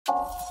The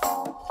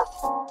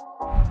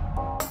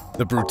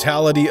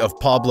brutality of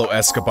Pablo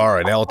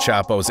Escobar and El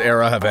Chapo's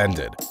era have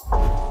ended.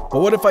 But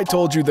what if I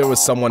told you there was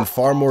someone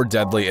far more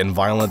deadly and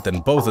violent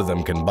than both of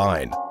them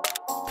combined?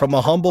 From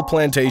a humble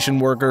plantation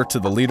worker to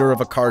the leader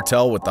of a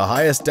cartel with the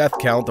highest death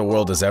count the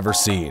world has ever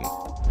seen.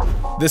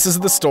 This is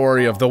the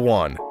story of the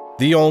one,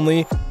 the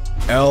only,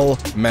 El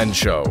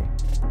Mencho.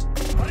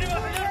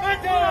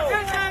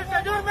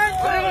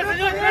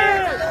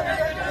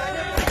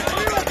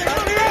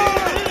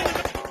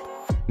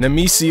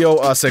 Nemesio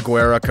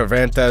Oseguera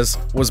Cervantes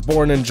was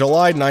born in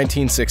July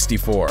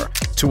 1964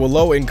 to a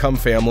low-income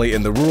family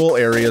in the rural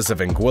areas of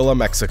Anguilla,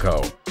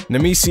 Mexico.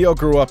 Nemesio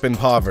grew up in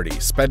poverty,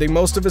 spending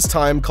most of his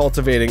time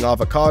cultivating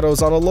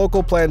avocados on a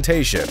local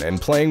plantation and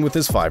playing with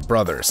his 5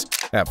 brothers.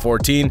 At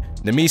 14,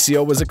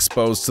 Nemesio was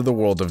exposed to the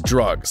world of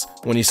drugs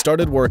when he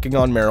started working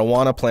on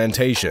marijuana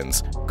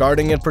plantations,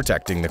 guarding and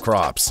protecting the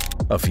crops.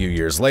 A few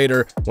years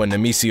later, when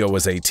Nemesio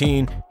was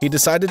 18, he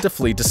decided to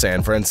flee to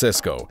San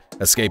Francisco,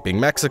 escaping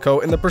Mexico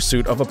in the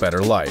pursuit of a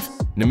better life.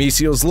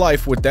 Nemesio's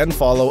life would then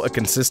follow a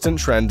consistent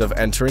trend of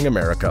entering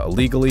America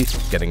illegally,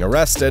 getting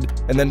arrested,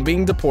 and then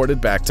being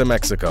deported back to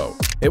Mexico.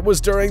 It was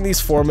during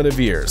these formative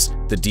years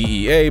the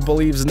DEA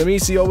believes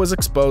Nemesio was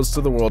exposed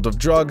to the world of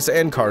drugs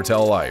and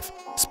cartel life,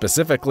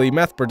 specifically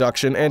meth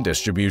production and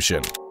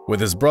distribution, with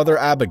his brother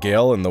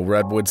Abigail in the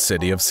redwood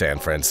city of San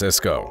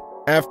Francisco.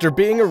 After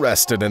being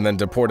arrested and then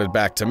deported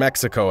back to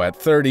Mexico at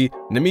 30,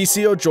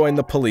 Nemesio joined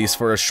the police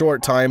for a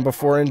short time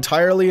before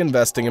entirely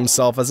investing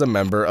himself as a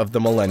member of the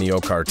Milenio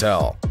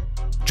Cartel.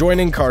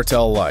 Joining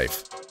cartel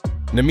life.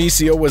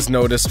 Nemesio was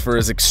noticed for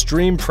his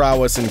extreme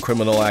prowess in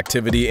criminal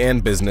activity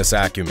and business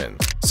acumen,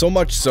 so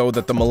much so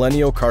that the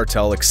Milenio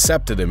Cartel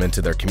accepted him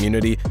into their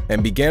community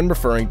and began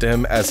referring to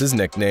him as his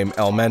nickname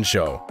El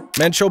Mencho.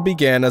 Mencho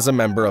began as a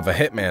member of a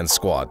hitman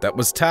squad that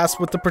was tasked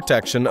with the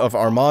protection of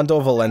Armando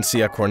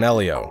Valencia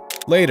Cornelio.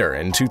 Later,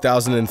 in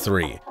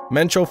 2003,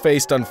 Mencho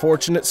faced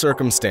unfortunate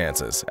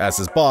circumstances as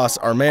his boss,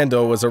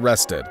 Armando, was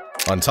arrested.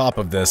 On top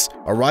of this,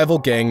 a rival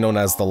gang known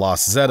as the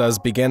Los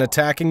Zetas began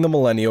attacking the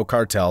Milenio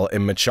Cartel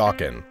in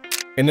Michoacan.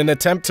 In an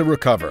attempt to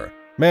recover,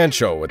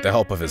 Mencho, with the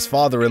help of his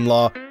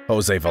father-in-law,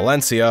 Jose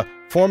Valencia,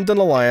 formed an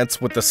alliance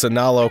with the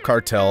Sinaloa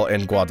Cartel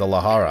in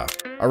Guadalajara.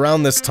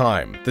 Around this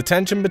time, the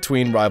tension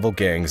between rival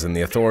gangs and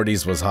the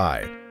authorities was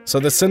high, so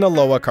the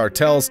Sinaloa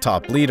Cartel's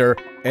top leader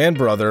and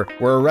brother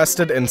were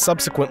arrested and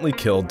subsequently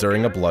killed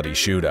during a bloody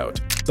shootout.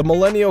 The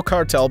Milenio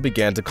Cartel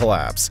began to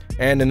collapse,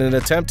 and in an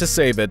attempt to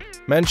save it,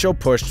 Mencho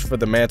pushed for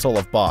the mantle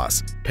of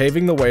boss,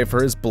 paving the way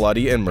for his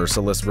bloody and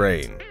merciless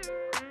reign.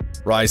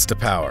 Rise to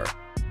power.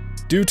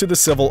 Due to the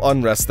civil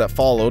unrest that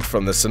followed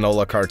from the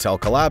Sinaloa Cartel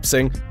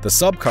collapsing, the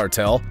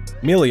sub-cartel,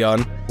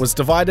 Milian, was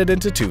divided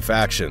into 2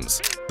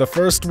 factions. The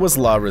first was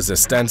La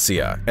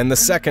Resistencia, and the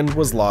second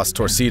was Los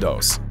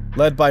Torcidos,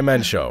 led by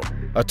Mencho.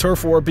 A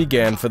turf war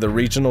began for the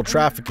regional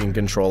trafficking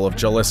control of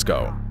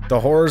Jalisco. The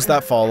horrors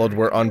that followed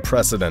were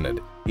unprecedented,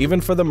 even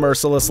for the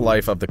merciless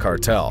life of the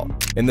cartel.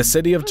 In the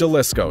city of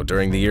Jalisco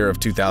during the year of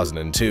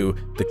 2002,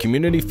 the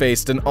community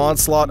faced an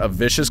onslaught of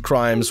vicious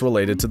crimes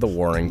related to the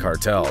warring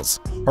cartels.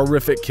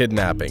 Horrific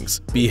kidnappings,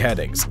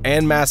 beheadings,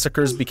 and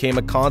massacres became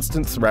a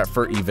constant threat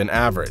for even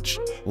average,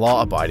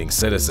 law-abiding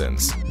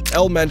citizens.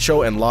 El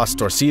Mencho and Los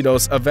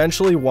Torcidos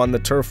eventually won the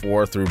turf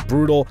war through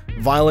brutal,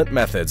 violent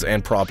methods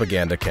and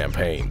propaganda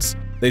campaigns.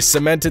 They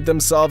cemented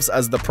themselves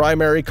as the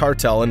primary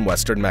cartel in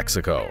western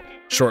Mexico.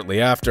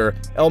 Shortly after,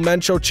 El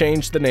Mencho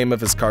changed the name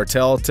of his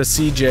cartel to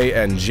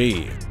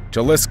CJNG,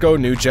 Jalisco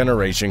New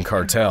Generation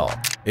Cartel.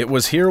 It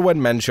was here when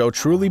Mencho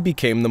truly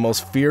became the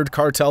most feared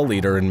cartel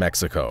leader in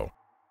Mexico.